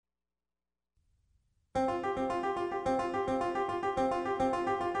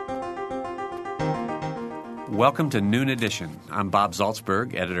Welcome to Noon Edition. I'm Bob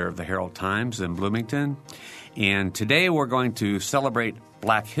Zaltzberg, editor of the Herald-Times in Bloomington. And today we're going to celebrate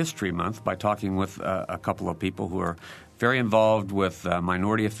Black History Month by talking with a couple of people who are very involved with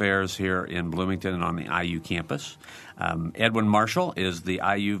minority affairs here in Bloomington and on the IU campus. Edwin Marshall is the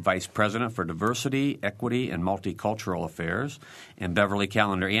IU Vice President for Diversity, Equity, and Multicultural Affairs. And Beverly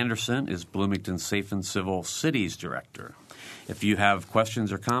Callender Anderson is Bloomington's Safe and Civil Cities Director. If you have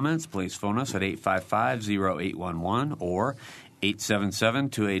questions or comments, please phone us at 855-0811 or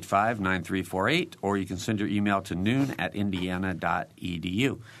 877-285-9348, or you can send your email to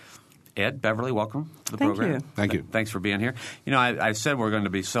noon@indiana.edu. Ed, Beverly, welcome to the program. Thank you. Thanks for being here. You know, I said we're going to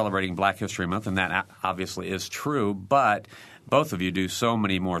be celebrating Black History Month, and that obviously is true, but both of you do so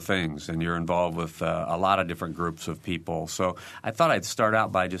many more things, and you're involved with a lot of different groups of people. So I thought I'd start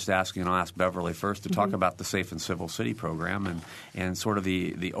out by just asking, and I'll ask Beverly first, to talk about the Safe and Civil City program and sort of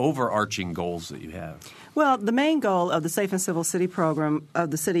the overarching goals that you have. Well, the main goal of the Safe and Civil City program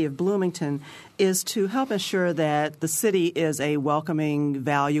of the City of Bloomington is to help ensure that the city is a welcoming,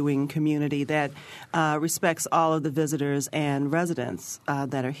 valuing community that respects all of the visitors and residents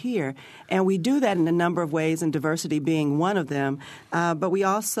that are here. And we do that in a number of ways, and diversity being one of them. But we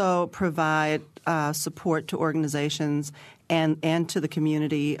also provide support to organizations and to the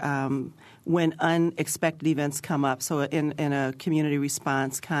community when unexpected events come up, so in a community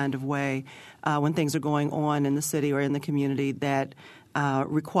response kind of way, when things are going on in the city or in the community that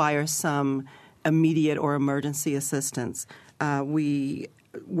require some immediate or emergency assistance. We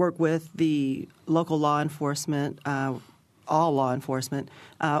work with the local law enforcement, all law enforcement,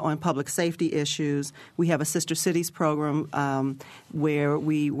 on public safety issues. We have a Sister Cities program where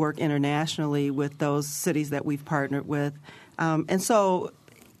we work internationally with those cities that we've partnered with. And so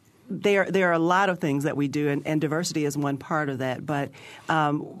there are a lot of things that we do, and diversity is one part of that. But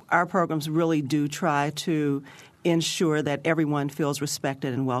our programs really do try to ensure that everyone feels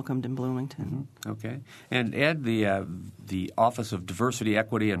respected and welcomed in Bloomington. Mm-hmm. Okay. And Ed, the Office of Diversity,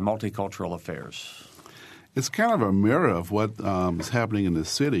 Equity, and Multicultural Affairs. It's kind of a mirror of what is happening in the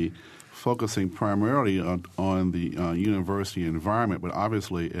city, focusing primarily on the university environment, but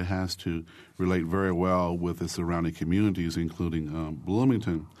obviously it has to relate very well with the surrounding communities, including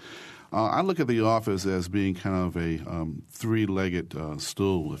Bloomington. I look at the office as being kind of a three-legged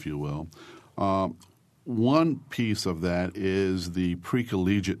stool, if you will. One piece of that is the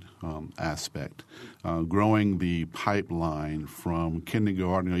pre-collegiate aspect, growing the pipeline from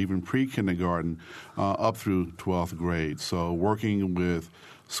kindergarten or even pre-kindergarten up through 12th grade. So working with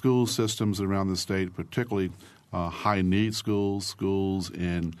school systems around the state, particularly high-need schools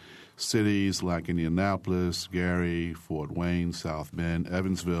in cities like Indianapolis, Gary, Fort Wayne, South Bend,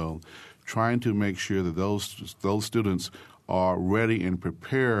 Evansville, trying to make sure that those students are ready and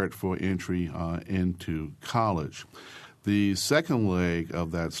prepared for entry into college. The second leg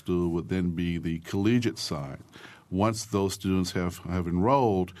of that stool would then be the collegiate side. Once those students have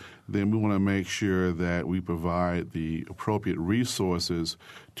enrolled, then we want to make sure that we provide the appropriate resources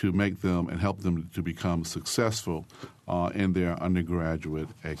to make them and help them to become successful in their undergraduate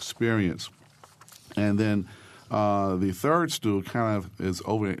experience. And then the third stool kind of is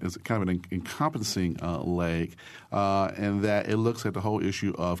kind of an encompassing leg, in that it looks at the whole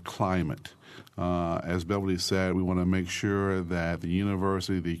issue of climate. As Beverly said, we want to make sure that the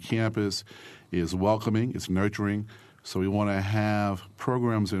university, the campus, is welcoming, it's nurturing. So we want to have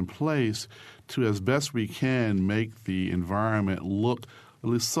programs in place to, as best we can, make the environment look at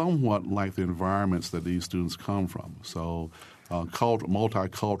least somewhat like the environments that these students come from. So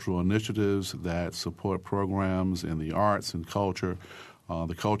multicultural initiatives that support programs in the arts and culture,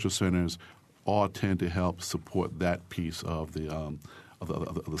 the culture centers, all tend to help support that piece of the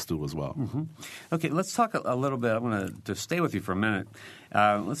stool as well. Mm-hmm. Okay, let's talk a little bit. I'm going to stay with you for a minute.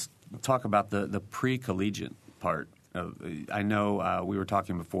 Let's talk about the pre-collegiate part. I know we were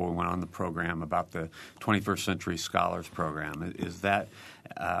talking before we went on the program about the 21st Century Scholars Program. Is that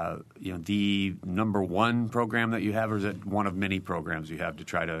the number one program that you have, or is it one of many programs you have to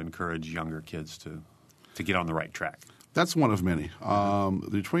try to encourage younger kids to get on the right track? That's one of many.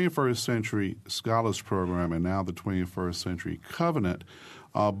 The 21st Century Scholars Program and now the 21st Century Covenant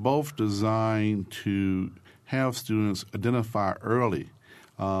are both designed to have students identify early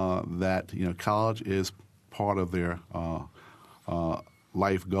that college is part of their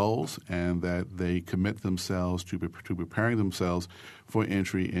life goals, and that they commit themselves to preparing themselves for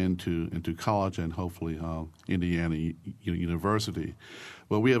entry into college and hopefully Indiana University.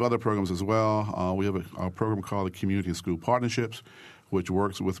 Well, we have other programs as well. We have a program called the Community School Partnerships, which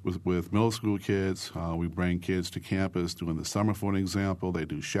works with middle school kids. We bring kids to campus during the summer, for an example. They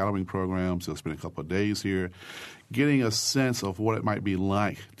do shadowing programs. They'll spend a couple of days here, getting a sense of what it might be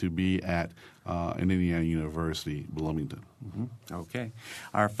like to be at an Indiana University, Bloomington. Mm-hmm. Okay.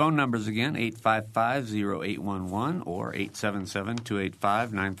 Our phone numbers again, 855-0811 or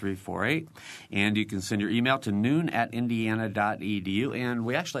 877-285-9348. And you can send your email to noon@indiana.edu. And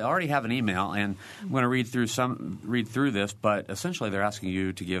we actually already have an email, and I'm going to read through this, but essentially they're asking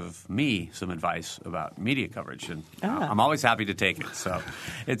you to give me some advice about media coverage. And I'm always happy to take it. So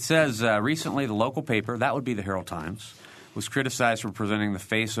it says, recently the local paper, that would be the Herald Times, was criticized for presenting the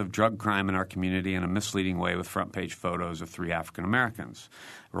face of drug crime in our community in a misleading way with front-page photos of 3 African Americans.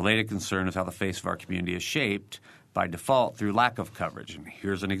 A related concern is how the face of our community is shaped by default through lack of coverage. And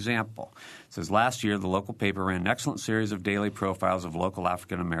here's an example. It says, last year, the local paper ran an excellent series of daily profiles of local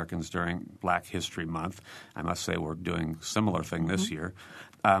African Americans during Black History Month. I must say we're doing a similar thing this year.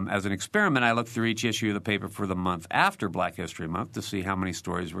 As an experiment, I looked through each issue of the paper for the month after Black History Month to see how many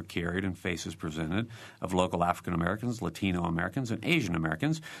stories were carried and faces presented of local African Americans, Latino Americans, and Asian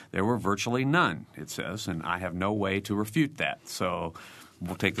Americans. There were virtually none, it says, and I have no way to refute that. So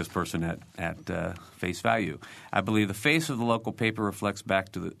we'll take this person at face value. I believe the face of the local paper reflects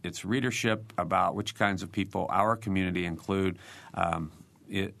back to its readership about which kinds of people our community include.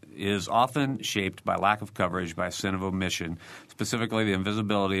 It is often shaped by lack of coverage, by a sin of omission. Specifically, the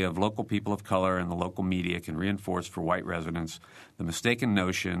invisibility of local people of color in the local media can reinforce for white residents the mistaken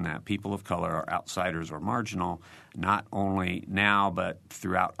notion that people of color are outsiders or marginal, not only now but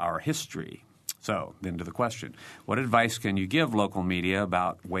throughout our history. So, then to the question. What advice can you give local media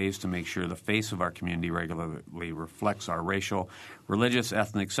about ways to make sure the face of our community regularly reflects our racial, religious,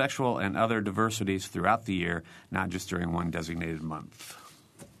 ethnic, sexual, and other diversities throughout the year, not just during one designated month?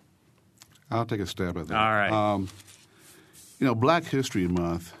 I'll take a stab at that. All right. Black History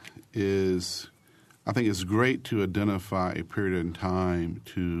Month I think it's great to identify a period in time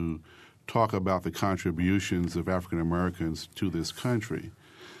to talk about the contributions of African Americans to this country.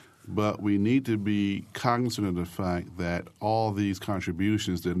 But we need to be cognizant of the fact that all these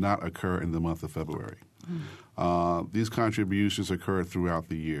contributions did not occur in the month of February. These contributions occurred throughout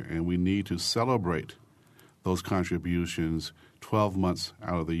the year, and we need to celebrate those contributions 12 months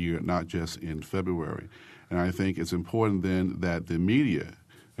out of the year, not just in February. And I think it's important then that the media,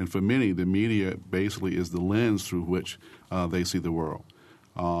 and for many, the media basically is the lens through which they see the world.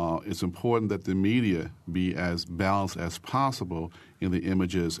 It's important that the media be as balanced as possible in the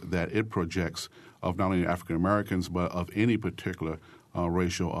images that it projects of not only African Americans but of any particular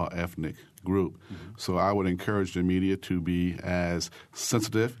racial or ethnic group. Mm-hmm. So I would encourage the media to be as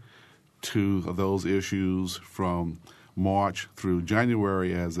sensitive to those issues from March through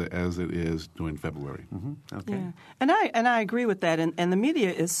January as it is during February. Mm-hmm. Okay. Yeah. And I agree with that. And the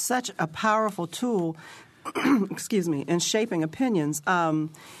media is such a powerful tool excuse me, in shaping opinions.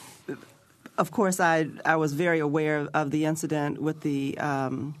 Of course, I was very aware of the incident with the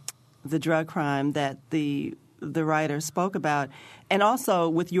drug crime that the writer spoke about, and also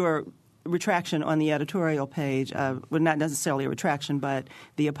with your retraction on the editorial page. Well, not necessarily a retraction, but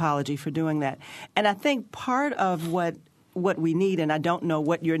the apology for doing that. And I think part of what we need, and I don't know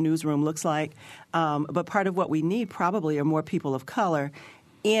what your newsroom looks like, but part of what we need probably are more people of color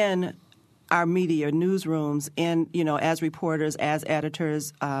in our media newsrooms, and as reporters, as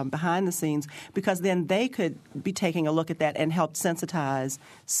editors, behind the scenes, because then they could be taking a look at that and help sensitize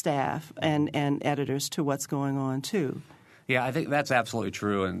staff and editors to what's going on too. Yeah, I think that's absolutely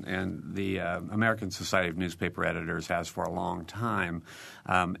true, and the American Society of Newspaper Editors has for a long time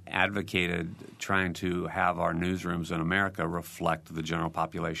advocated trying to have our newsrooms in America reflect the general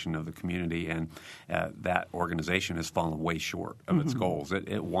population of the community, and that organization has fallen way short of its goals.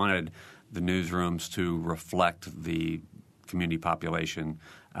 It wanted the newsrooms to reflect the community population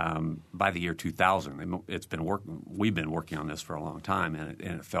by the year 2000. We've been working on this for a long time,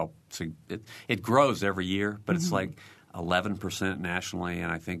 and it grows every year, but it's like 11% nationally,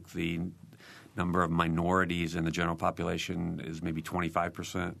 and I think the number of minorities in the general population is maybe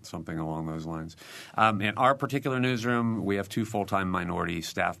 25%, something along those lines. In our particular newsroom, we have 2 full-time minority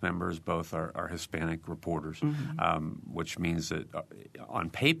staff members. Both are Hispanic reporters, which means that on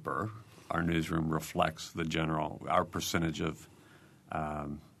paper, our newsroom reflects our percentage of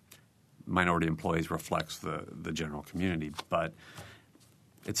minority employees reflects the general community, but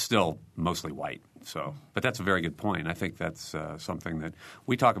it's still mostly white. But that's a very good point. I think that's something that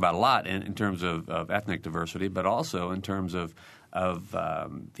we talk about a lot in terms of ethnic diversity, but also in terms of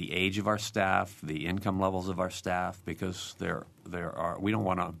the age of our staff, the income levels of our staff, because we don't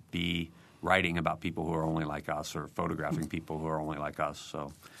want to be writing about people who are only like us or photographing people who are only like us.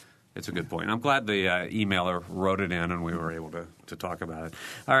 So it's a good point. I'm glad the emailer wrote it in and we were able to talk about it.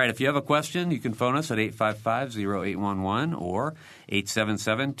 All right, if you have a question, you can phone us at 855-0811 or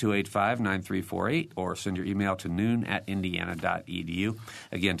 877-285-9348 or send your email to noon@indiana.edu.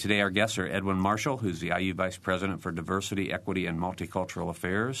 Again, today our guests are Edwin Marshall, who's the IU Vice President for Diversity, Equity, and Multicultural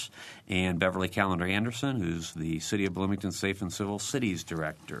Affairs, and Beverly Callender Anderson, who's the City of Bloomington Safe and Civil Cities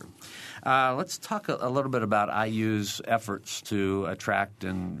Director. Let's talk a little bit about IU's efforts to attract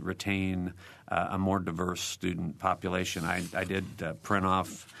and retain a more diverse student population. I did print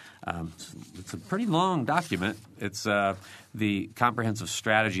off it's a pretty long document. It's the comprehensive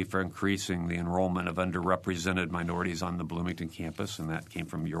strategy for increasing the enrollment of underrepresented minorities on the Bloomington campus, and that came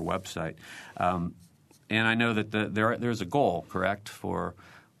from your website. And I know that there's a goal, correct, for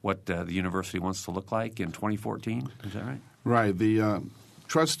what the university wants to look like in 2014. Is that right? Right. The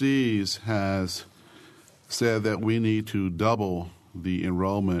trustees has said that we need to double the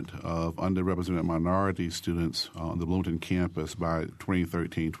enrollment of underrepresented minority students on the Bloomington campus by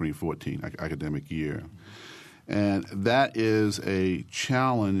 2013-2014 academic year. And that is a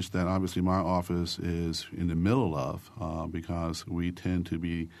challenge that obviously my office is in the middle of because we tend to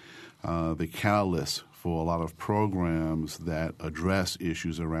be the catalyst for a lot of programs that address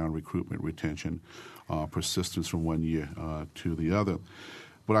issues around recruitment, retention, persistence from one year to the other.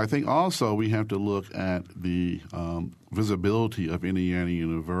 But I think also we have to look at the visibility of Indiana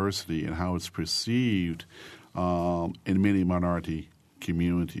University and how it's perceived in many minority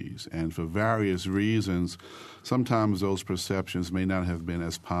communities. And for various reasons, sometimes those perceptions may not have been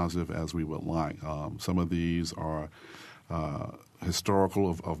as positive as we would like. Some of these are historical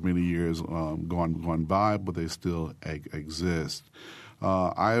of many years gone by, but they still exist.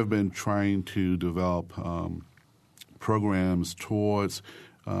 I have been trying to develop programs towards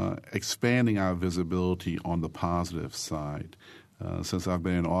expanding our visibility on the positive side. Since I've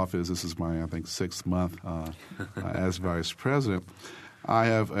been in office, this is my, I think, 6th month as vice president, I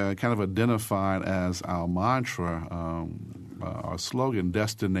have kind of identified as our mantra, our slogan,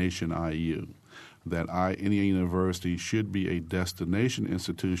 Destination IU, that Indiana University should be a destination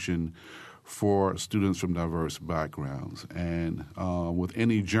institution for students from diverse backgrounds. And with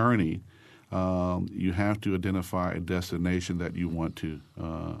any journey, you have to identify a destination that you want to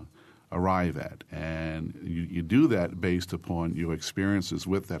arrive at. And you do that based upon your experiences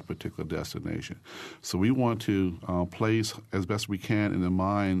with that particular destination. So we want to place as best we can in the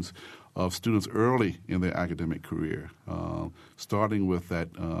minds of students early in their academic career, starting with that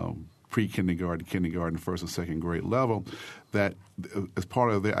pre-kindergarten, kindergarten, first and second grade level, that as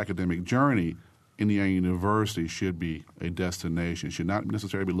part of their academic journey, Indiana University should be a destination. It should not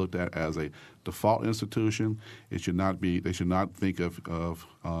necessarily be looked at as a default institution. It should not be. They should not think of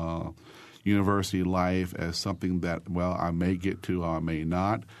university life as something that, well, I may get to or I may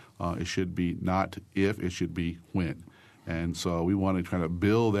not. It should be not if, it should be when. And so we want to try to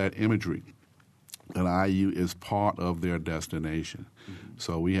build that imagery that IU is part of their destination. Mm-hmm.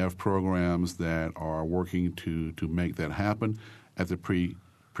 So we have programs that are working to make that happen at the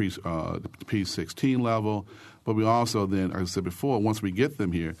P16 level, but we also then, as I said before, once we get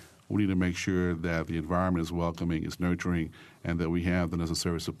them here, we need to make sure that the environment is welcoming, is nurturing, and that we have the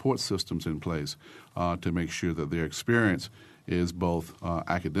necessary support systems in place to make sure that their experience is both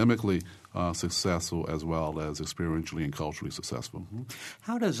academically successful as well as experientially and culturally successful. Mm-hmm.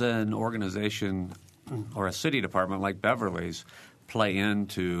 How does an organization or a city department like Beverly's play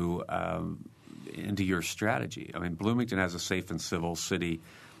into your strategy? I mean, Bloomington has a safe and civil city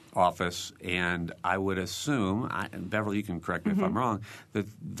office, and I would assume, and Beverly, you can correct me if I'm wrong,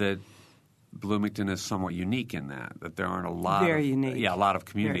 that Bloomington is somewhat unique in that there aren't a lot a lot of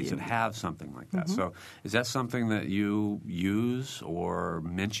communities that have something like that. So is that something that you use or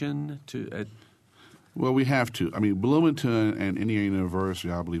mention to Well, we have to. I mean, Bloomington and Indiana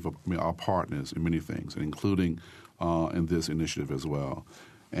University, I believe, are partners in many things, including in this initiative as well.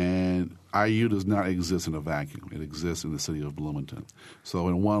 And IU does not exist in a vacuum. It exists in the city of Bloomington. So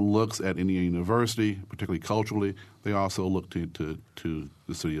when one looks at Indiana University, particularly culturally, they also look to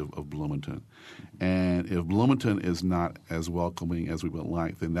the city of Bloomington. And if Bloomington is not as welcoming as we would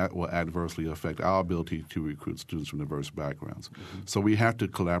like, then that will adversely affect our ability to recruit students from diverse backgrounds. Mm-hmm. So we have to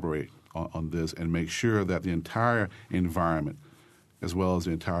collaborate on this and make sure that the entire environment, as well as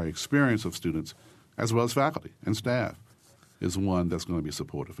the entire experience of students, as well as faculty and staff, is one that's going to be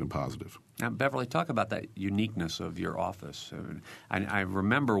supportive and positive. Now, Beverly, talk about that uniqueness of your office. I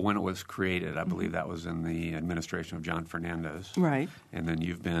remember when it was created. I believe that was in the administration of John Fernandez. Right. And then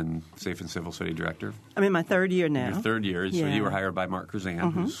you've been Safe and Civil City Director. I'm in my third year now. Your third year. Yeah. So you were hired by Mark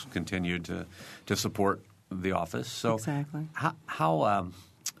Kurzan, who's continued to support the office. So exactly. How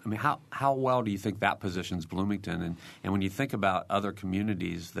well do you think that positions Bloomington? And when you think about other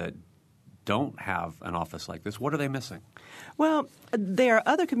communities that don't have an office like this, what are they missing? Well, there are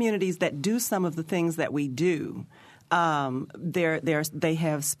other communities that do some of the things that we do. They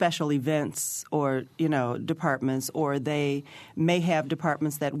have special events or, departments, or they may have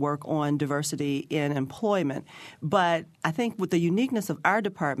departments that work on diversity in employment. But I think what the uniqueness of our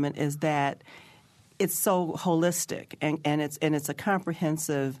department is that it's so holistic and it's a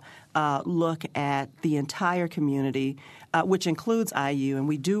comprehensive look at the entire community, which includes IU, and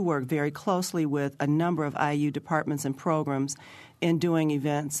we do work very closely with a number of IU departments and programs in doing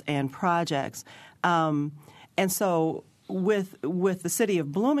events and projects. And so with the city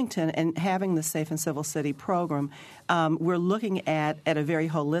of Bloomington and having the Safe and Civil City program, we're looking at a very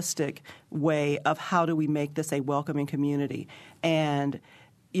holistic way of how do we make this a welcoming community. And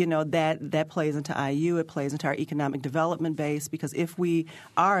that plays into IU. It plays into our economic development base, because if we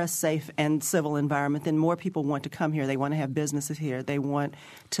are a safe and civil environment, then more people want to come here. They want to have businesses here. They want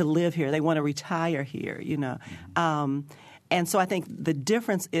to live here. They want to retire here, And so I think the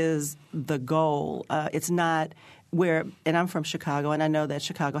difference is the goal. It's not and I'm from Chicago, and I know that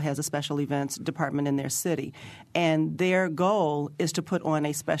Chicago has a special events department in their city, and their goal is to put on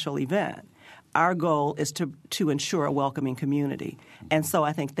a special event. Our goal is to ensure a welcoming community. And so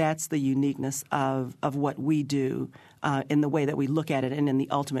I think that's the uniqueness of what we do in the way that we look at it and in the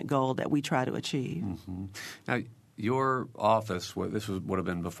ultimate goal that we try to achieve. Mm-hmm. Now, your office, this would have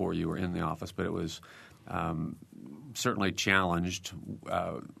been before you were in the office, but it was certainly challenged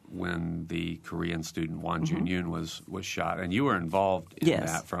when the Korean student Won Jun-yoon was shot, and you were involved in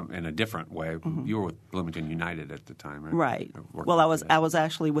that in a different way. You were with Bloomington United at the time, right? Right. Well, I was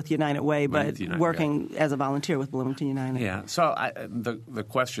actually with United Way, but working as a volunteer with Bloomington United. Yeah. So the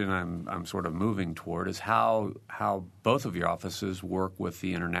question I'm sort of moving toward is how both of your offices work with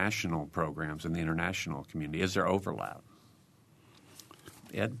the international programs and the international community. Is there overlap?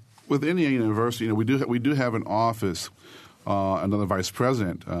 Ed? With Indiana University, we do have an office, another vice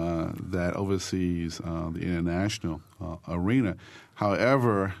president that oversees the international arena.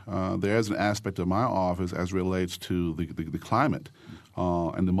 However, there is an aspect of my office as relates to the climate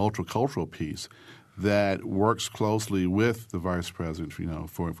and the multicultural piece that works closely with the vice president,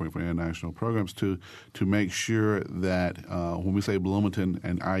 for international programs to make sure that when we say Bloomington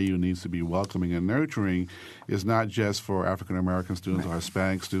and IU needs to be welcoming and nurturing, it's not just for African American students or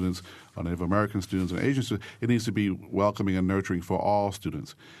Hispanic students or Native American students and Asian students. It needs to be welcoming and nurturing for all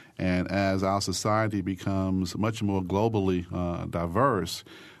students. And as our society becomes much more globally diverse,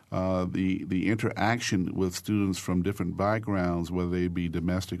 the interaction with students from different backgrounds, whether they be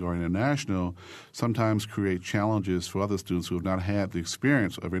domestic or international, sometimes create challenges for other students who have not had the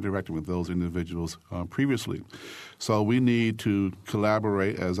experience of interacting with those individuals previously. So we need to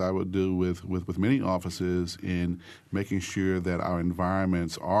collaborate, as I would do with many offices, in making sure that our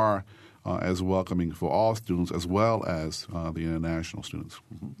environments are as welcoming for all students as well as the international students.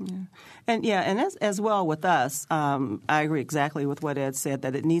 Yeah. And as well with us, I agree exactly with what Ed said,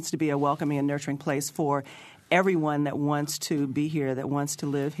 that it needs to be a welcoming and nurturing place for everyone that wants to be here, that wants to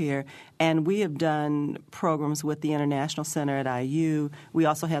live here. And we have done programs with the International Center at IU. We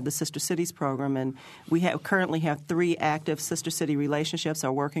also have the Sister Cities program, and we currently have 3 active Sister City relationships,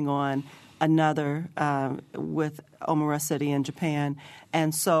 are working on another with Omura City in Japan.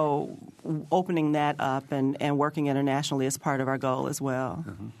 And so opening that up and working internationally is part of our goal as well.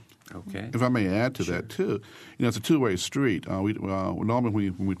 Okay. If I may add to that, too, it's a two-way street. Normally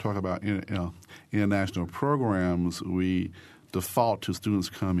when we talk about international programs, we default to students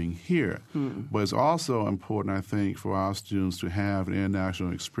coming here. But it's also important, I think, for our students to have an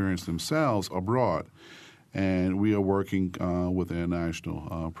international experience themselves abroad. And we are working with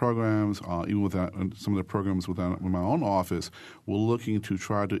international programs, even with some of the programs within my own office. We're looking to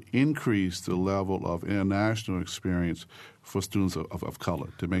try to increase the level of international experience for students of color,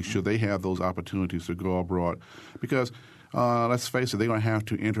 to make sure they have those opportunities to go abroad. Because, let's face it, they're going to have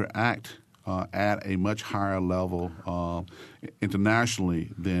to interact at a much higher level internationally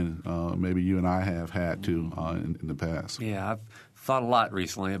than maybe you and I have had to in the past. Yeah, I've thought a lot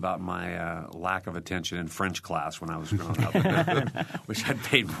recently about my lack of attention in French class when I was growing up. Wish I'd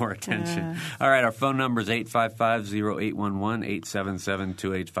paid more attention. All right, our phone number is 855-0811,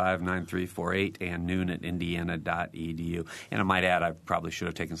 877-285-9348, and noon@indiana.edu. And I might add, I probably should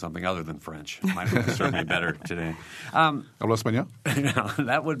have taken something other than French. It might have served me better today. Hablo español? No,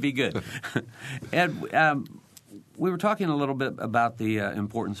 that would be good. Ed, we were talking a little bit about the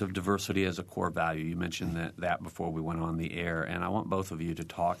importance of diversity as a core value. You mentioned that before we went on the air, and I want both of you to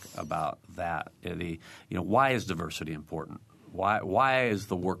talk about that. Why is diversity important? Why is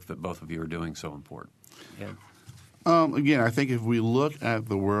the work that both of you are doing so important? Yeah. Again, I think if we look at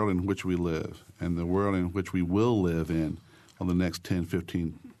the world in which we live and the world in which we will live in the next 10,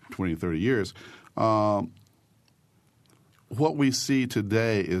 15, 20, 30 years, what we see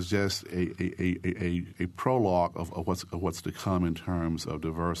today is just a prologue of what's to come in terms of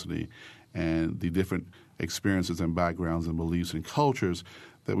diversity and the different experiences and backgrounds and beliefs and cultures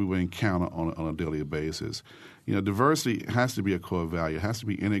that we will encounter on a daily basis. Diversity has to be a core value. It has to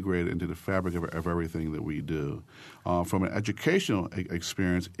be integrated into the fabric of everything that we do. From an educational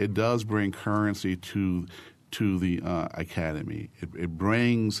experience, it does bring currency to the academy. It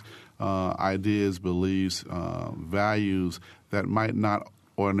brings ideas, beliefs, values that might not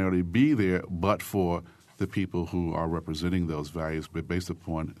ordinarily be there but for the people who are representing those values, but based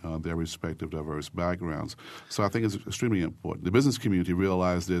upon their respective diverse backgrounds. So I think it's extremely important. The business community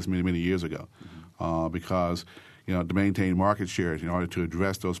realized this many, many years ago because to maintain market share, in order to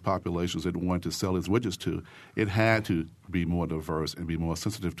address those populations it wanted to sell its widgets to, it had to be more diverse and be more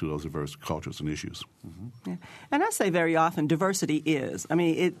sensitive to those diverse cultures and issues. Yeah. And I say very often, diversity is. I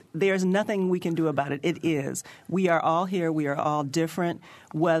mean, there's nothing we can do about it. It is. We are all here. We are all different,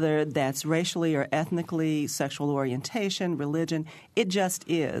 whether that's racially or ethnically, sexual orientation, religion. It just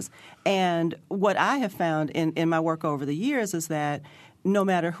is. And what I have found in my work over the years is that no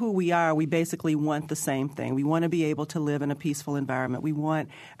matter who we are, we basically want the same thing. We want to be able to live in a peaceful environment. We want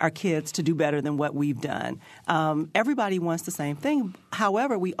our kids to do better than what we've done. Everybody wants the same thing.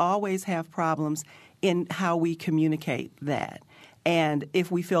 However, we always have problems in how we communicate that. And if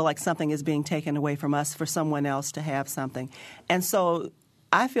we feel like something is being taken away from us for someone else to have something. And so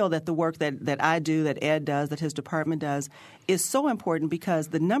I feel that the work that I do, that Ed does, that his department does, is so important because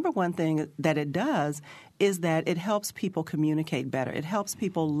the number one thing that it does is that it helps people communicate better. It helps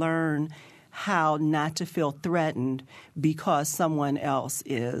people learn how not to feel threatened because someone else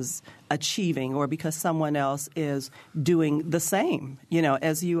is achieving or because someone else is doing the same,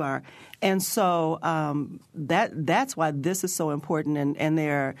 as you are. And so that's why this is so important. And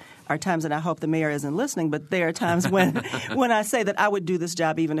there are times, and I hope the mayor isn't listening, but there are times when I say that I would do this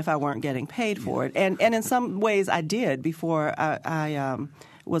job even if I weren't getting paid for it. And in some ways I did before I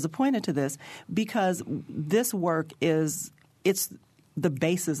was appointed to this, because this work it's the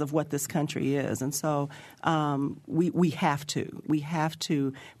basis of what this country is. And so we have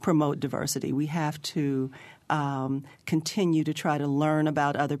to promote diversity. We have to continue to try to learn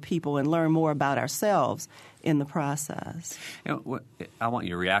about other people and learn more about ourselves in the process. I want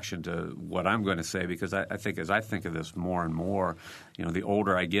your reaction to what I'm going to say, because I think as I think of this more and more, the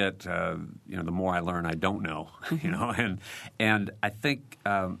older I get, the more I learn I don't know, and I think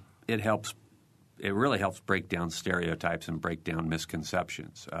it really helps break down stereotypes and break down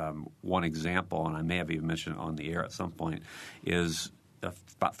misconceptions. One example, and I may have even mentioned it on the air at some point, is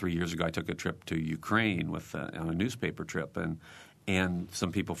about 3 years ago I took a trip to Ukraine on a newspaper trip, and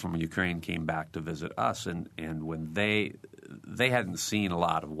some people from Ukraine came back to visit us, and when they hadn't seen a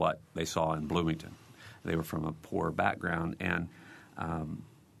lot of what they saw in Bloomington. They were from a poor background, and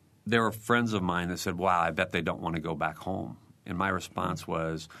there were friends of mine that said, "Wow, I bet they don't want to go back home." And my response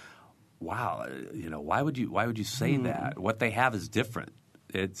was, wow, why would you say that? What they have is different.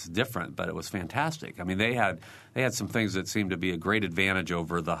 It's different, but it was fantastic. I mean, they had some things that seemed to be a great advantage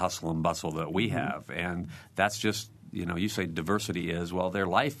over the hustle and bustle that we have, and that's just you say diversity is, well, their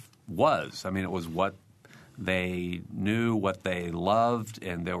life was. I mean, it was what they knew, what they loved,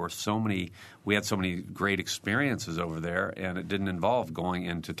 and we had so many great experiences over there, and it didn't involve going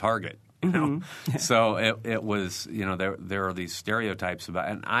into Target. So it was, there are these stereotypes about,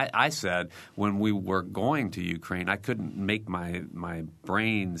 and I said when we were going to Ukraine, I couldn't make my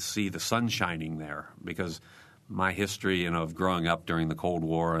brain see the sun shining there, because my history, of growing up during the Cold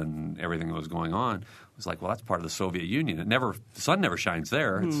War and everything that was going on was like, well, that's part of the Soviet Union. The sun never shines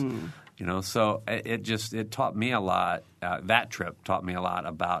there. It's, so it taught me a lot. That trip taught me a lot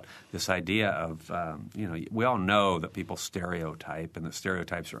about this idea of, we all know that people stereotype and that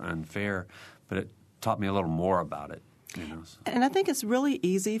stereotypes are unfair, but it taught me a little more about it. And I think it's really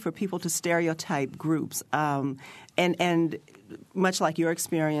easy for people to stereotype groups. And much like your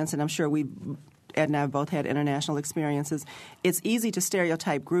experience, and I'm sure Ed and I have both had international experiences, it's easy to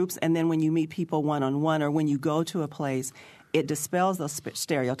stereotype groups, and then when you meet people one-on-one or when you go to a place, it dispels those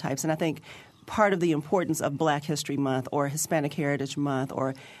stereotypes. And I think part of the importance of Black History Month or Hispanic Heritage Month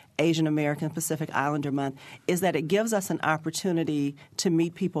or Asian American Pacific Islander Month is that it gives us an opportunity to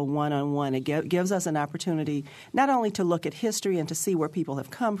meet people one-on-one. It gives us an opportunity not only to look at history and to see where people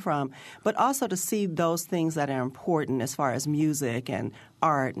have come from, but also to see those things that are important as far as music and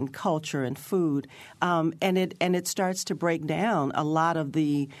art and culture and food. And it starts to break down a lot of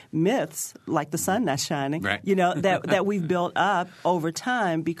the myths, like the sun not shining, right. that we've built up over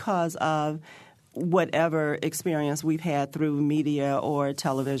time because of whatever experience we've had through media or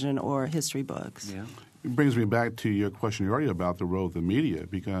television or history books. Yeah. It brings me back to your question earlier about the role of the media,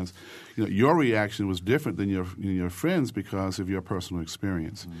 because your reaction was different than your friends because of your personal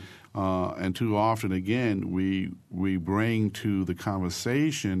experience. Mm-hmm. And too often, again, we bring to the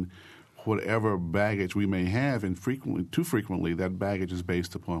conversation whatever baggage we may have, and too frequently, that baggage is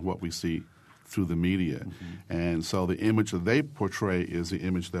based upon what we see through the media. Mm-hmm. And so the image that they portray is the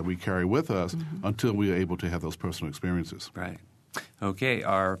image that we carry with us until we are able to have those personal experiences. Right. Okay,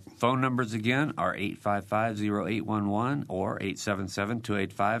 our phone numbers again are 855-0811 or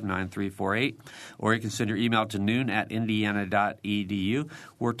 877-285-9348, or you can send your email to noon@indiana.edu.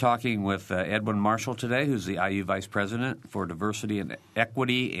 We're talking with Edwin Marshall today, who's the IU Vice President for Diversity and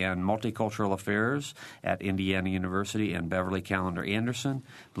Equity and Multicultural Affairs at Indiana University, and Beverly Callender Anderson,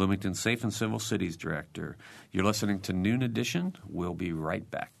 Bloomington Safe and Civil Cities Director. You're listening to Noon Edition. We'll be right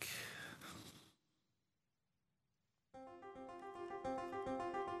back.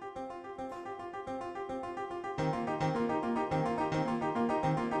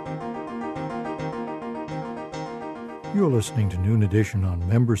 You're listening to Noon Edition on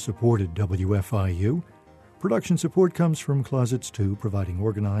member-supported WFIU. Production support comes from Closets 2, providing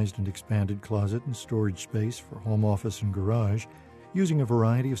organized and expanded closet and storage space for home office and garage, using a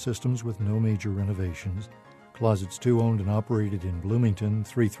variety of systems with no major renovations. Closets 2 owned and operated in Bloomington,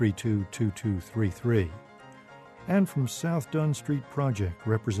 332-2233. And from South Dunn Street Project,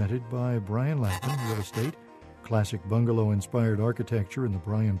 represented by Brian Lampton, Real Estate, classic bungalow-inspired architecture in the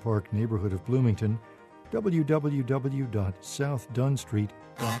Bryan Park neighborhood of Bloomington,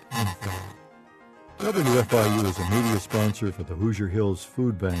 www.southdunstreet.info. WFIU is a media sponsor for the Hoosier Hills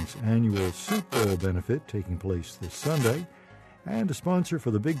Food Bank's annual Soup Bowl benefit taking place this Sunday, and a sponsor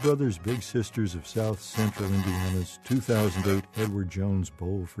for the Big Brothers Big Sisters of South Central Indiana's 2008 Edward Jones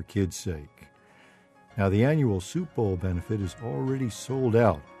Bowl for Kids' Sake. Now, the annual Soup Bowl benefit is already sold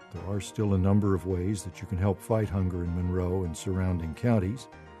out. There are still a number of ways that you can help fight hunger in Monroe and surrounding counties.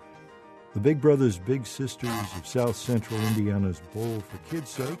 The Big Brothers Big Sisters of South Central Indiana's Bowl for Kids'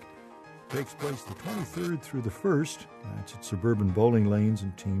 Sake takes place the 23rd through the 1st. That's at suburban bowling lanes,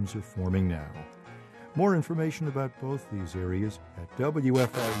 and teams are forming now. More information about both these areas at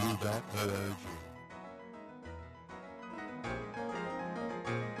wfiu.org.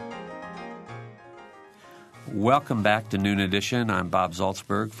 Welcome back to Noon Edition. I'm Bob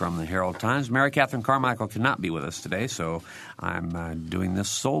Zaltsberg from the Herald Times. Mary Catherine Carmichael cannot be with us today, so I'm doing this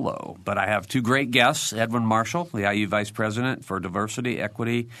solo. But I have two great guests, Edwin Marshall, the IU Vice President for Diversity,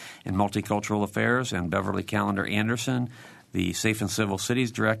 Equity, and Multicultural Affairs, and Beverly Callender Anderson, the Safe and Civil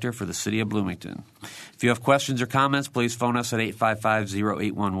Cities Director for the City of Bloomington. If you have questions or comments, please phone us at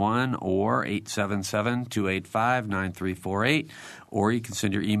 855-0811 or 877-285-9348, or you can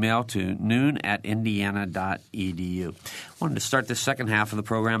send your email to noon@indiana.edu. I wanted to start this second half of the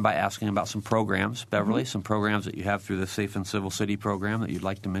program by asking about some programs. Beverly, some programs that you have through the Safe and Civil City program that you'd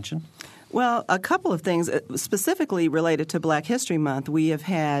like to mention? Well, a couple of things specifically related to Black History Month. We have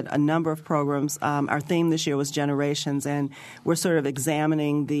had a number of programs. Our theme this year was Generations, and we're sort of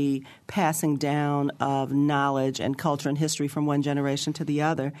examining the passing down of knowledge and culture and history from one generation to the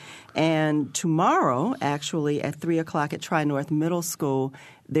other. And tomorrow, actually, at 3 o'clock at Tri-North Middle School,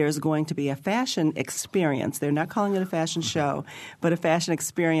 there's going to be a fashion experience. They're not calling it a fashion show, but a fashion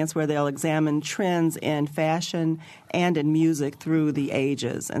experience where they'll examine trends in fashion and in music through the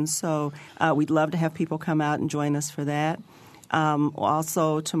ages. And so we'd love to have people come out and join us for that.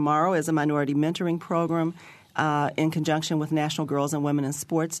 Also, tomorrow is a minority mentoring program in conjunction with National Girls and Women in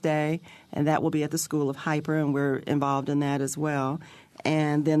Sports Day, and that will be at the School of Hyper, and we're involved in that as well.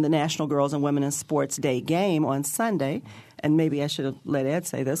 And then the National Girls and Women in Sports Day game on Sunday and maybe I should have let Ed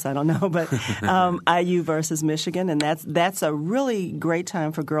say this, I don't know, but IU versus Michigan, and that's a really great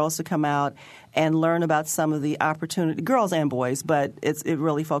time for girls to come out and learn about some of the opportunity, girls and boys, but it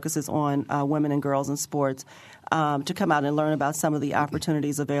really focuses on women and girls in sports, to come out and learn about some of the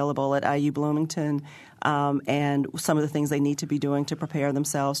opportunities available at IU Bloomington, and some of the things they need to be doing to prepare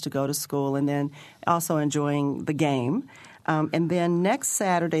themselves to go to school, and then also enjoying the game. And then next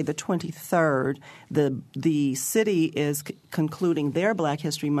Saturday, the 23rd, the city is concluding their Black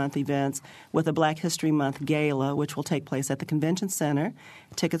History Month events with a Black History Month Gala, which will take place at the Convention Center.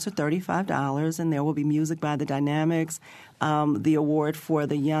 Tickets are $35, and there will be music by the Dynamics. The award for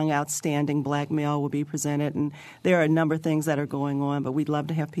the Young Outstanding Black Male will be presented, and there are a number of things that are going on, but we'd love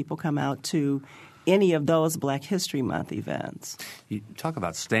to have people come out to any of those Black History Month events. You talk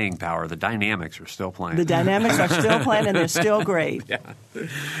about staying power. The Dynamics are still playing. The Dynamics are still playing, and they're still great. Yeah.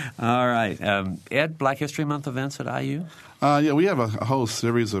 All right. Ed, Black History Month events at IU? Yeah, we have a whole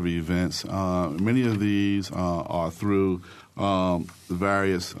series of events. Many of these are through the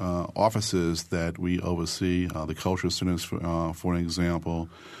various offices that we oversee, the cultural centers, for example.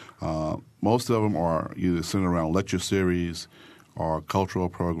 Most of them are either centered around lecture series or cultural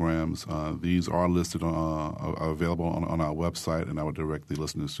programs. These are listed, are available on our website, and I would direct the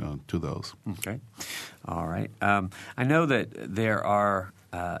listeners to those. Okay. All right. I know that there are,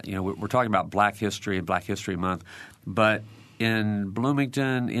 we're talking about Black History and Black History Month, but in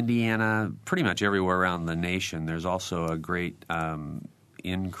Bloomington, Indiana, pretty much everywhere around the nation, there's also a great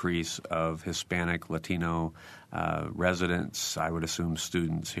increase of Hispanic, Latino residents, I would assume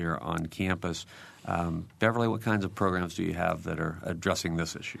students here on campus. Beverly, what kinds of programs do you have that are addressing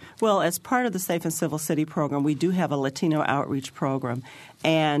this issue? Well, as part of the Safe and Civil City program, we do have a Latino outreach program,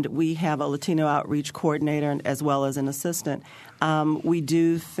 and we have a Latino outreach coordinator as well as an assistant. We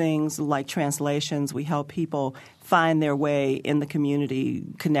do things like translations. We help people find their way in the community,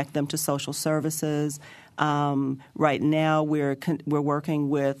 connect them to social services. Right now, we're working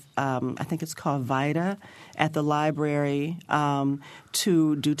with I think it's called VITA at the library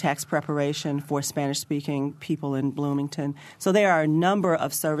to do tax preparation for Spanish-speaking people in Bloomington. So there are a number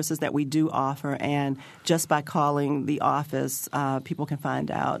of services that we do offer, and just by calling the office, people can find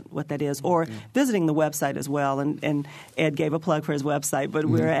out what that is, or visiting the website as well. And Ed gave a plug for his website, but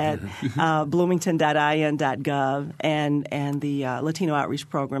we're at bloomington.in.gov, and the Latino Outreach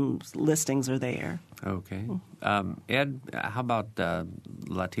Program's listings are there. Okay. Ed, how about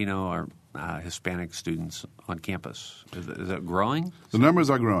Latino or Hispanic students on campus? Is it growing? The numbers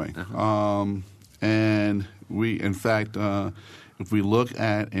are growing. And we, in fact, if we look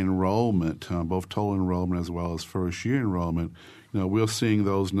at enrollment, both total enrollment as well as first-year enrollment, we're seeing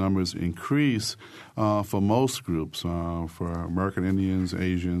those numbers increase for most groups, for American Indians,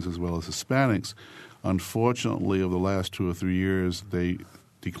 Asians, as well as Hispanics. Unfortunately, over the last 2 or 3 years, they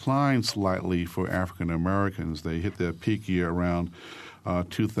declined slightly for African Americans. They hit their peak year around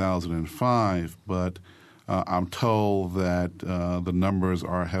 2005, but I'm told that the numbers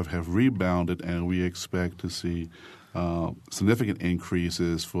have rebounded, and we expect to see significant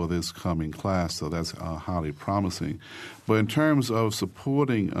increases for this coming class. So that's highly promising. But in terms of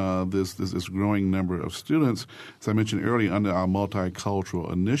supporting this growing number of students, as I mentioned earlier, under our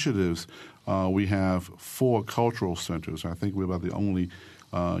multicultural initiatives, we have 4 cultural centers. I think we're about the only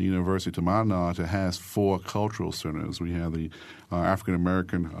university, to my knowledge, that has 4 cultural centers. We have the African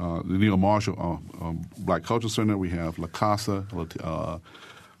American, the Neil Marshall Black Cultural Center. We have La Casa,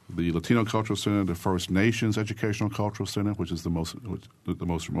 the Latino Cultural Center, the First Nations Educational Cultural Center, which is the most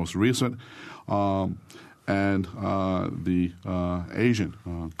recent, and the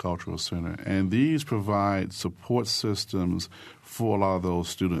Asian Cultural Center. And these provide support systems for a lot of those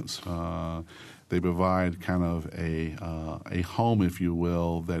students. They provide kind of a home, if you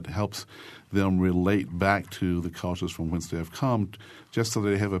will, that helps them relate back to the cultures from whence they have come, just so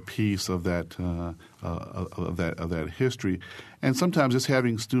they have a piece of that history. And sometimes just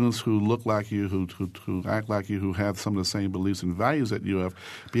having students who look like you, who act like you, who have some of the same beliefs and values that you have,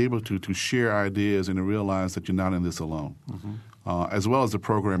 be able to share ideas and to realize that you're not in this alone. Mm-hmm. As well as the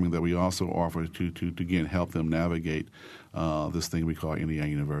programming that we also offer to again help them navigate this thing we call Indiana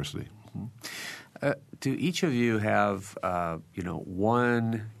University. Mm-hmm. Do each of you have,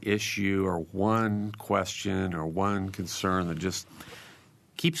 one issue or one question or one concern that just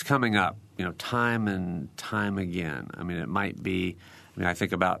keeps coming up, time and time again? I mean, it might be. I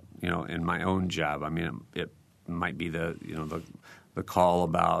think about, in my own job. I mean, it might be the call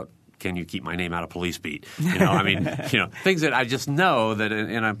about, can you keep my name out of police beat? Things that I just know that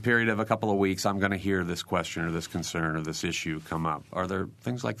in a period of a couple of weeks, I'm going to hear this question or this concern or this issue come up. Are there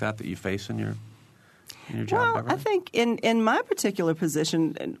things like that you face in your in your job, Beverly? I think in my particular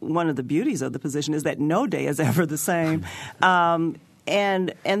position, one of the beauties of the position is that no day is ever the same.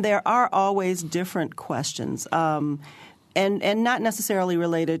 And there are always different questions. And not necessarily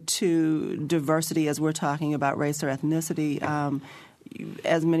related to diversity as we're talking about race or ethnicity.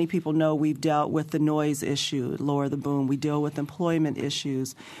 As many people know, we've dealt with the noise issue, lower the boom. We deal with employment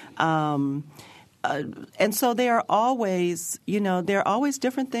issues. And so there are always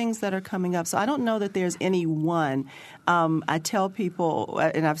different things that are coming up. So I don't know that there's any one. I tell people,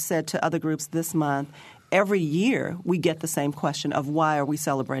 and I've said to other groups this month, every year we get the same question of why are we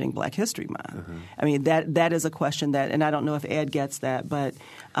celebrating Black History Month? Mm-hmm. I mean, that is a question that, and I don't know if Ed gets that, but,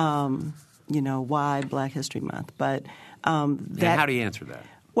 why Black History Month? But and how do you answer that?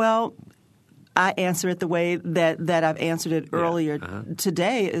 Well, I answer it the way that I've answered it earlier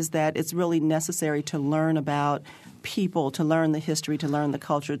today, is that it's really necessary to learn about people, to learn the history, to learn the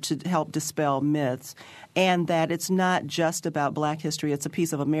culture, to help dispel myths, and that it's not just about Black history. It's a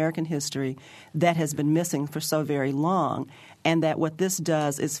piece of American history that has been missing for so very long, and that what this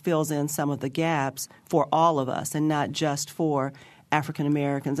does is fills in some of the gaps for all of us and not just for African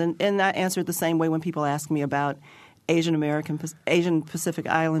Americans. And I answer it the same way when people ask me about Asian Pacific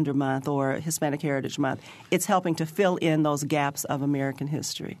Islander Month or Hispanic Heritage Month. It's helping to fill in those gaps of American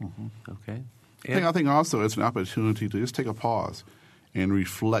history. Mm-hmm. Okay. I think also it's an opportunity to just take a pause and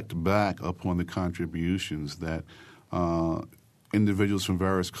reflect back upon the contributions that individuals from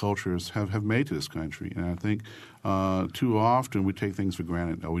various cultures have made to this country. And I think too often we take things for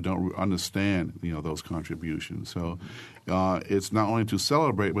granted or we don't understand those contributions. So it's not only to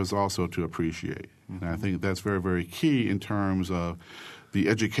celebrate, but it's also to appreciate. And I think that's very, very key in terms of the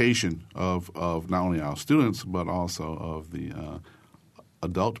education of not only our students but also of the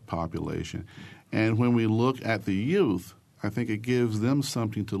adult population. And when we look at the youth, I think it gives them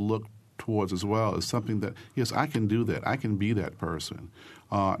something to look towards as well, as something that, yes, I can do that. I can be that person.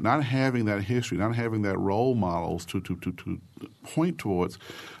 Not having that history, not having that role models to point towards,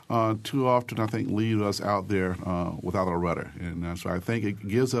 too often I think leave us out there without a rudder. And so I think it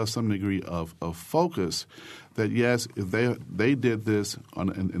gives us some degree of focus that, yes, if they did this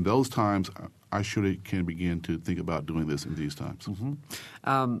in those times, I surely can begin to think about doing this in these times.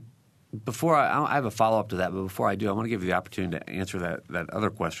 Mm-hmm. Before I have a follow-up to that, but before I do, I want to give you the opportunity to answer that other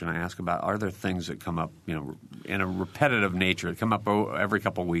question I asked about, are there things that come up, in a repetitive nature, that come up every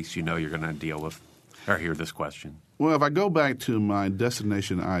couple of weeks you're going to deal with or hear this question? Well, if I go back to my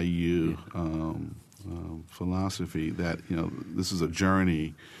Destination IU philosophy that, this is a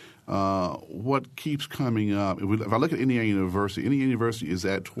journey, what keeps coming up, if I look at Indiana University is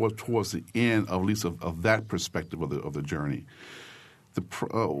at towards the end, at least of that perspective of the journey.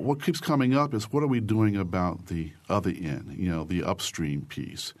 What keeps coming up is what are we doing about the other end, the upstream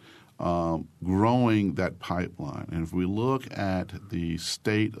piece, growing that pipeline. And if we look at the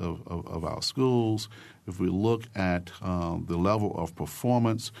state of our schools, if we look at the level of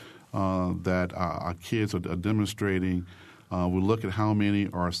performance that our kids are demonstrating, we look at how many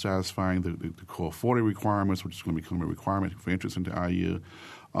are satisfying the Core 40 requirements, which is going to become a requirement for entrance into IU.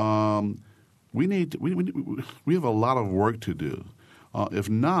 We have a lot of work to do. If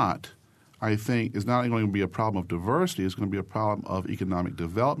not, I think it's not only going to be a problem of diversity; it's going to be a problem of economic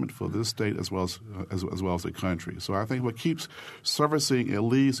development for this state as well as the country. So I think what keeps surfacing, at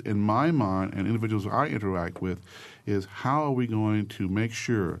least in my mind and individuals I interact with, is how are we going to make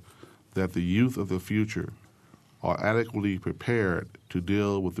sure that the youth of the future are adequately prepared to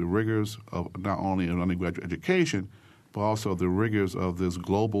deal with the rigors of not only an undergraduate education, but also the rigors of this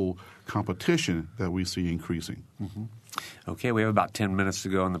global competition that we see increasing. Mm-hmm. Okay, we have about 10 minutes to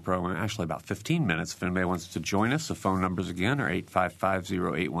go in the program, actually about 15 minutes. If anybody wants to join us, the phone numbers again are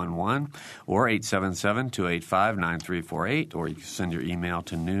 855-0811 or 877-285-9348, or you can send your email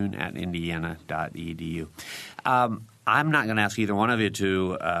to noon@indiana.edu. I'm not going to ask either one of you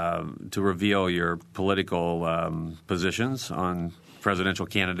to reveal your political positions on presidential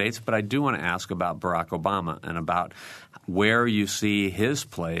candidates, but I do want to ask about Barack Obama and about where you see his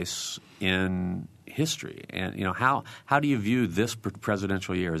place in history, and how do you view this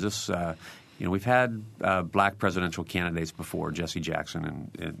presidential year? Is this we've had black presidential candidates before, Jesse Jackson,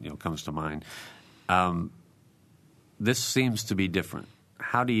 and comes to mind. This seems to be different.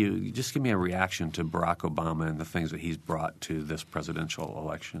 How do you just give me a reaction to Barack Obama and the things that he's brought to this presidential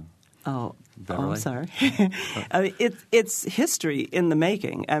election? I'm sorry. I mean, it's history in the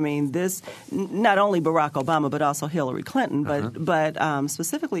making. I mean, this not only Barack Obama but also Hillary Clinton, but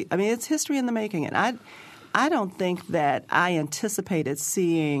specifically, I mean, it's history in the making. And I don't think that I anticipated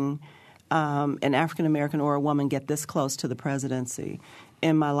seeing an African American or a woman get this close to the presidency.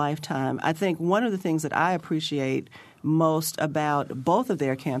 in my lifetime. I think one of the things that I appreciate most about both of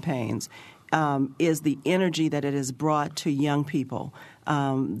their campaigns is the energy that it has brought to young people.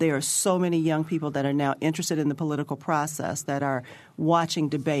 There are so many young people that are now interested in the political process, that are watching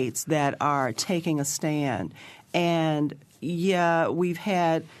debates, that are taking a stand. And, yeah, we've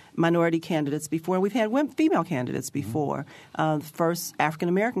had minority candidates before. We've had female candidates before. The first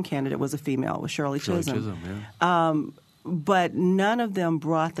African-American candidate was a female, was Shirley Chisholm. Yeah. But none of them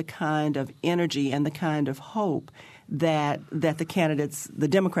brought the kind of energy and the kind of hope that the candidates, the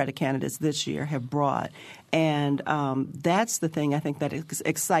Democratic candidates this year, have brought. And that's the thing I think that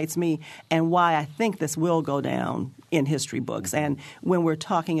excites me and why I think this will go down in history books. And when we're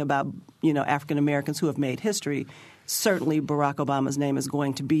talking about, African Americans who have made history, certainly Barack Obama's name is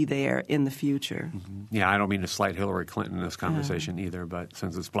going to be there in the future. Mm-hmm. Yeah, I don't mean to slight Hillary Clinton in this conversation either, but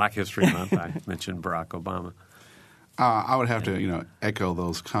since it's Black History Month, I mentioned Barack Obama. I would have to, echo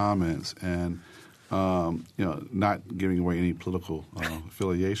those comments and, not giving away any political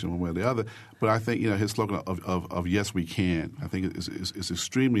affiliation one way or the other. But I think, his slogan of "Yes, we can," I think is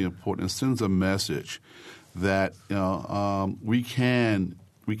extremely important. It sends a message that we can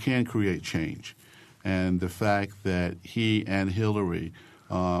create change, and the fact that he and Hillary,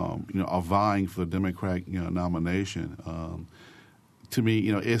 are vying for the Democratic nomination, to me,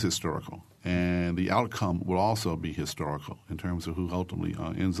 is historical. And the outcome will also be historical in terms of who ultimately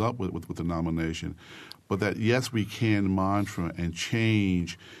ends up with the nomination. But that yes, we can mantra and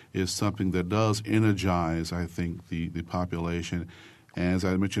change is something that does energize, I think, the population. And as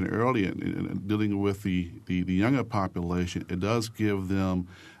I mentioned earlier, in dealing with the younger population, it does give them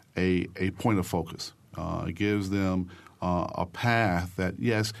a point of focus. It gives them a path that,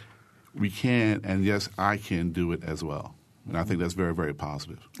 yes, we can, and yes, I can do it as well. And I think that's very, very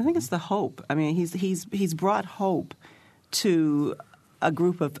positive. I think it's the hope. I mean, he's brought hope to a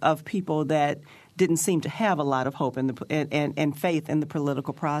group of people that didn't seem to have a lot of hope and faith in the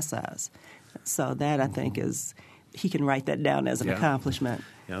political process. So that, I think, he can write that down as an accomplishment.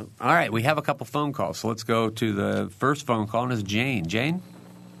 Yeah. All right, we have a couple phone calls, so let's go to the first phone call, and it's Jane. Jane?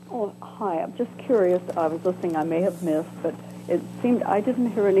 Oh, hi. I'm just curious. I was listening. I may have missed, but it seemed I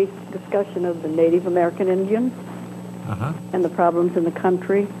didn't hear any discussion of the Native American Indians. And the problems in the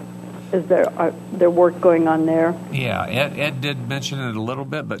country. Is there work going on there? Yeah, Ed did mention it a little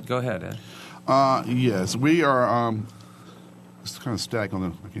bit, but go ahead, Ed. Yes, we are. It's kind of static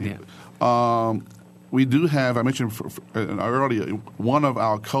on the. We do have. I mentioned earlier one of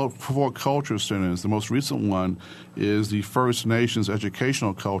our 4 culture centers. The most recent one is the First Nations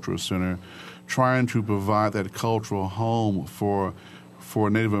Educational Cultural Center, trying to provide that cultural home for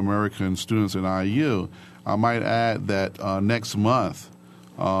Native American students in IU. I might add that next month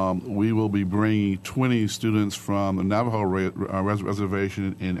we will be bringing 20 students from the Navajo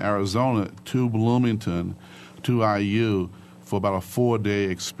Reservation in Arizona to Bloomington, to IU, for about a 4-day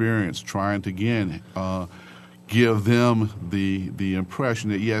experience, trying to, again, give them the impression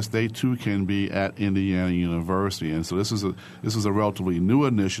that, yes, they too can be at Indiana University. And so this is a relatively new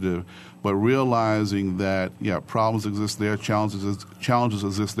initiative, but realizing that, problems exist there, challenges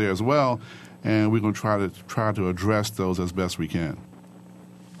exist there as well, and we're going to try to address those as best we can.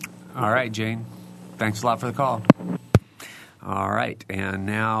 All right, Jane. Thanks a lot for the call. All right, and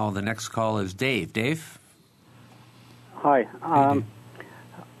now the next call is Dave. Dave? Hi.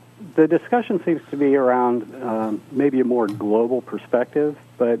 The discussion seems to be around maybe a more global perspective,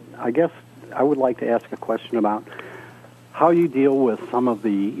 but I guess I would like to ask a question about how you deal with some of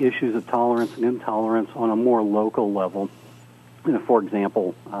the issues of tolerance and intolerance on a more local level. For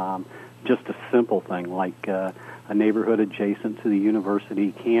example, just a simple thing like a neighborhood adjacent to the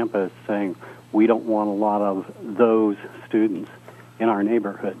university campus saying, we don't want a lot of those students in our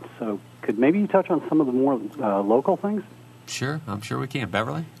neighborhood. So could maybe you touch on some of the more local things? Sure, I'm sure we can.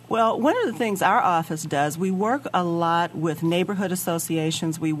 Beverly? Well, one of the things our office does, we work a lot with neighborhood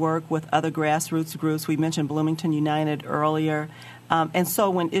associations. We work with other grassroots groups. We mentioned Bloomington United earlier. And so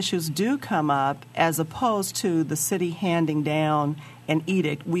when issues do come up, as opposed to the city handing down an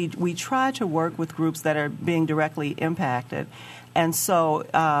edict, we try to work with groups that are being directly impacted. And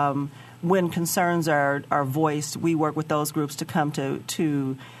so when concerns are voiced, we work with those groups to come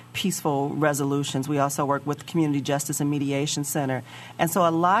to peaceful resolutions. We also work with the Community Justice and Mediation Center. And so a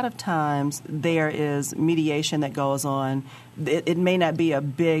lot of times there is mediation that goes on. It may not be a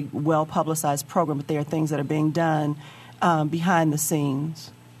big, well-publicized program, but there are things that are being done behind the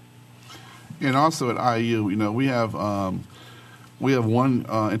scenes. And also at IU, we have one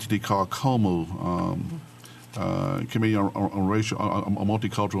entity called COMU, Committee on Racial, on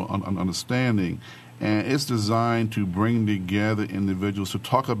Multicultural Understanding, And it's designed to bring together individuals to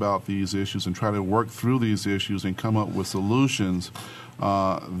talk about these issues and try to work through these issues and come up with solutions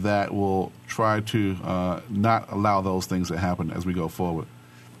that will try to not allow those things to happen as we go forward.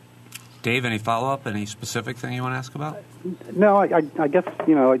 Dave, any follow-up? Any specific thing you want to ask about? No, I guess,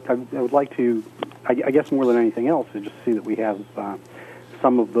 I would like to, I guess more than anything else, to just see that we have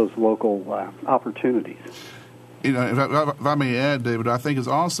some of those local opportunities. If I may add, David, I think it's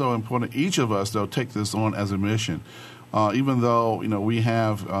also important each of us, though, take this on as a mission. Even though, we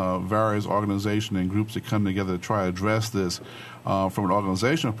have various organizations and groups that come together to try to address this from an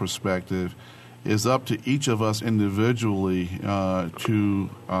organizational perspective, it's up to each of us individually to,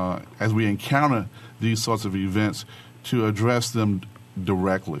 as we encounter these sorts of events, to address them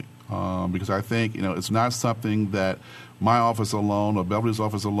directly. Because I think, it's not something that my office alone or Beverly's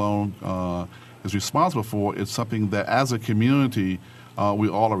office alone is responsible for. It's something that, as a community, we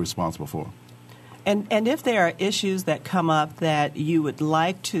all are responsible for. And if there are issues that come up that you would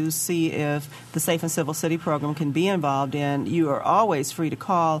like to see if the Safe and Civil City program can be involved in, you are always free to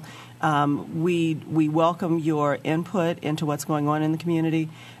call. We welcome your input into what's going on in the community,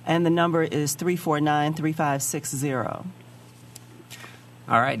 and the number is 349-3560.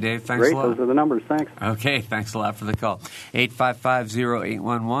 All right, Dave, thanks Great, a lot. those are the numbers. Thanks. Okay, thanks a lot for the call.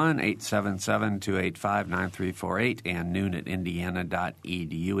 855-0811, 877-285-9348, and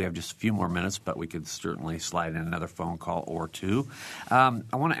noon@indiana.edu. We have just a few more minutes, but we could certainly slide in another phone call or two. I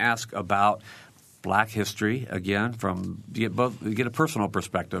want to ask about Black history, again, get a personal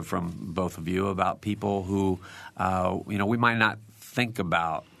perspective from both of you about people who, we might not think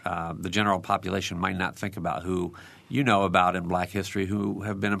about, the general population might not think about who you know about in Black history who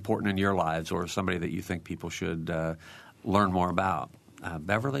have been important in your lives, or somebody that you think people should learn more about.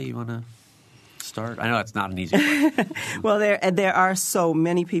 Beverly, you want to start? I know that's not an easy question. Well, there are so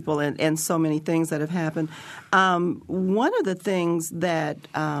many people and so many things that have happened. One of the things that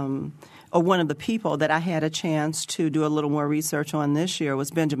or one of the people that I had a chance to do a little more research on this year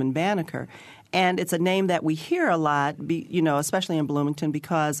was Benjamin Banneker. And it's a name that we hear a lot, especially in Bloomington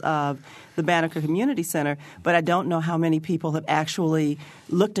because of the Banneker Community Center. But I don't know how many people have actually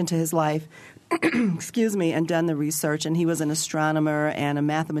looked into his life, and done the research. And he was an astronomer and a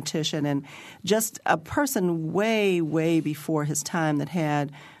mathematician and just a person way, way before his time that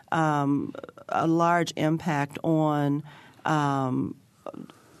had a large impact on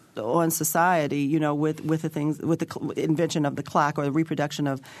society, with the things, with the invention of the clock or the reproduction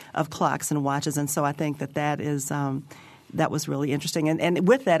of clocks and watches. And so I think that is that was really interesting. And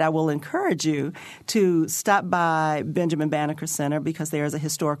with that, I will encourage you to stop by Benjamin Banneker Center because there is a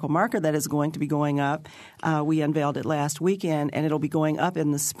historical marker that is going to be going up. We unveiled it last weekend, and it'll be going up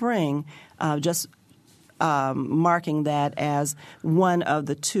in the spring, marking that as one of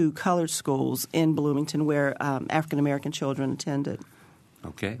the 2 colored schools in Bloomington where African-American children attended.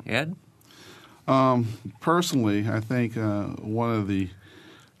 Okay. Ed? Personally, I think one of the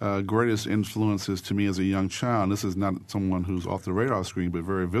greatest influences to me as a young child, and this is not someone who's off the radar screen but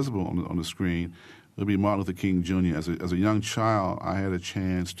very visible on the screen, would be Martin Luther King Jr. As a young child, I had a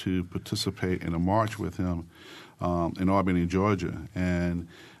chance to participate in a march with him in Albany, Georgia, and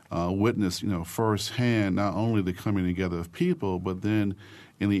witness, firsthand not only the coming together of people, but then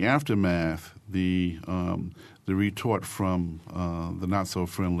in the aftermath, the retort from the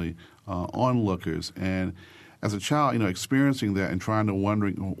not-so-friendly onlookers. And as a child, experiencing that and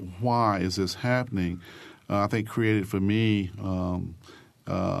wondering why is this happening, I think created for me a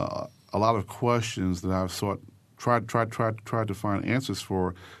lot of questions that I've tried to find answers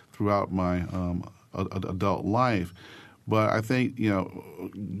for throughout my adult life. But I think,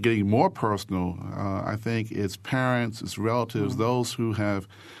 getting more personal, I think it's parents, it's relatives, those who have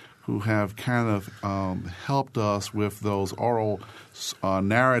kind of helped us with those oral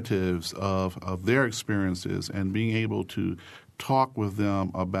narratives of their experiences and being able to talk with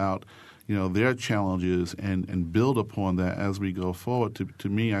them about, their challenges and build upon that as we go forward. To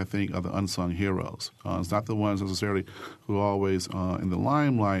me, I think are the unsung heroes. It's not the ones necessarily who are always in the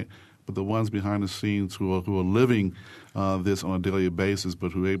limelight, but the ones behind the scenes who are living this on a daily basis,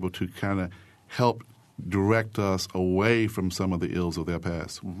 but who are able to kind of help direct us away from some of the ills of their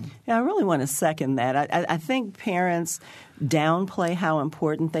past. Mm-hmm. Yeah, I really want to second that. I think parents downplay how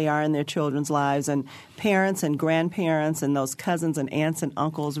important they are in their children's lives, and parents and grandparents and those cousins and aunts and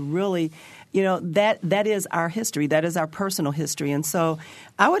uncles really, that is our history. That is our personal history. And so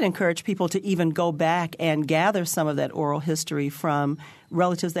I would encourage people to even go back and gather some of that oral history from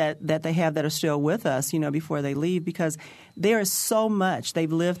relatives that they have that are still with us, before they leave, because there is so much.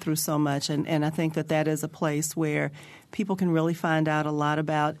 They've lived through so much, and I think that is a place where people can really find out a lot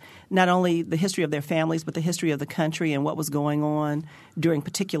about not only the history of their families, but the history of the country and what was going on during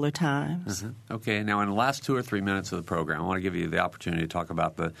particular times. Mm-hmm. Okay, now in the last 2 or 3 minutes of the program, I want to give you the opportunity to talk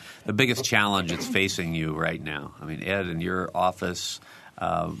about the biggest challenge that's facing you right now. I mean, Ed, in your office,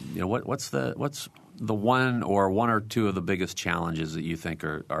 what's the one or two of the biggest challenges that you think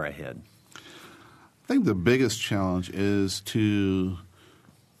are ahead? I think the biggest challenge is to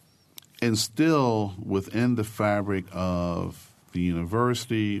instill within the fabric of the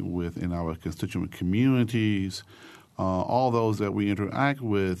university, within our constituent communities, all those that we interact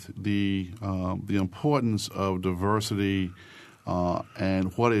with, the importance of diversity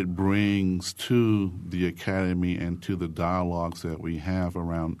and what it brings to the academy and to the dialogues that we have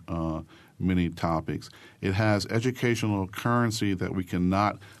around many topics. It has educational currency that we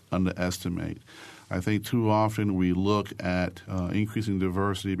cannot underestimate. I think too often we look at increasing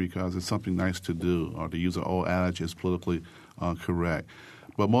diversity because it's something nice to do, or to use an old adage, it's politically correct.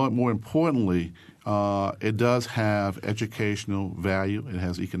 But more importantly, it does have educational value. It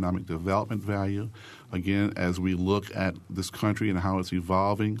has economic development value. Again, as we look at this country and how it's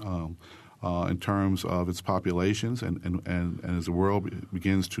evolving in terms of its populations, and as the world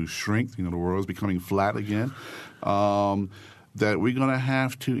begins to shrink, the world is becoming flat again. That we're going to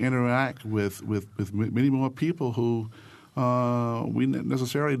have to interact with many more people who we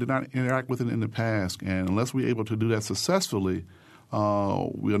necessarily did not interact with in the past. And unless we're able to do that successfully,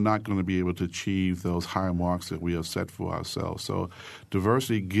 we are not going to be able to achieve those high marks that we have set for ourselves. So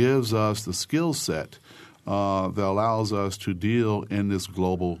diversity gives us the skill set that allows us to deal in this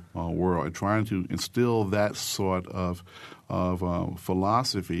global world, and trying to instill that sort of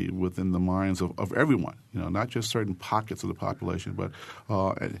philosophy within the minds of everyone, not just certain pockets of the population, but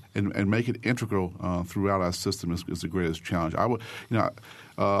and make it integral throughout our system is the greatest challenge. I would,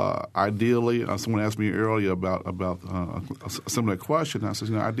 ideally, someone asked me earlier about a similar question. I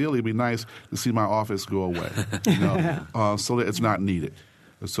said, ideally, it'd be nice to see my office go away, so that it's not needed.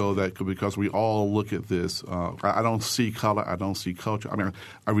 So that because we all look at this, I don't see color, I don't see culture. I mean,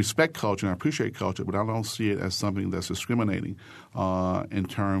 I respect culture and I appreciate culture, but I don't see it as something that's discriminating in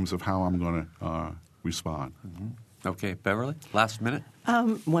terms of how I'm going to respond. Mm-hmm. Okay, Beverly, last minute.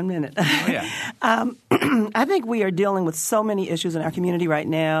 1 minute. Oh, yeah. I think we are dealing with so many issues in our community right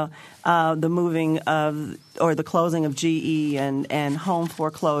now. The moving of or the closing of GE and home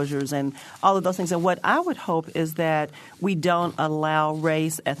foreclosures and all of those things. And what I would hope is that we don't allow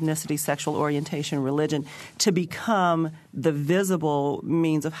race, ethnicity, sexual orientation, religion to become the visible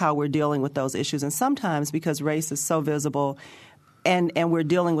means of how we're dealing with those issues. And sometimes because race is so visible and we're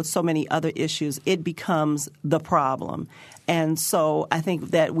dealing with so many other issues, it becomes the problem. And so I think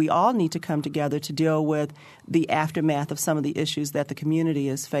that we all need to come together to deal with the aftermath of some of the issues that the community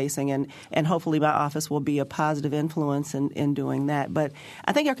is facing. And hopefully my office will be a positive influence in doing that. But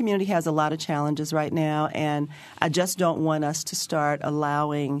I think our community has a lot of challenges right now, and I just don't want us to start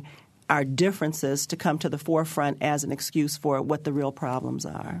allowing our differences to come to the forefront as an excuse for what the real problems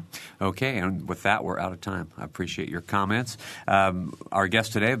are. Okay, and with that, we're out of time. I appreciate your comments. Our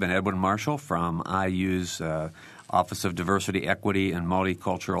guests today have been Edwin Marshall from IU's Office of Diversity, Equity, and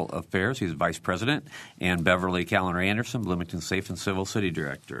Multicultural Affairs. He's Vice President. And Beverly Callender Anderson, Bloomington Safe and Civil City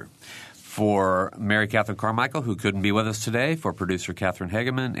Director. For Mary Catherine Carmichael, who couldn't be with us today, for producer Catherine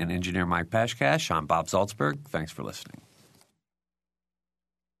Hegeman and engineer Mike Pashkash, I'm Bob Zaltsberg. Thanks for listening.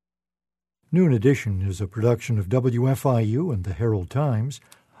 Noon Edition is a production of WFIU and the Herald Times.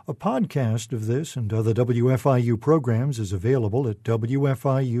 A podcast of this and other WFIU programs is available at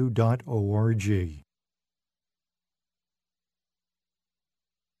WFIU.org.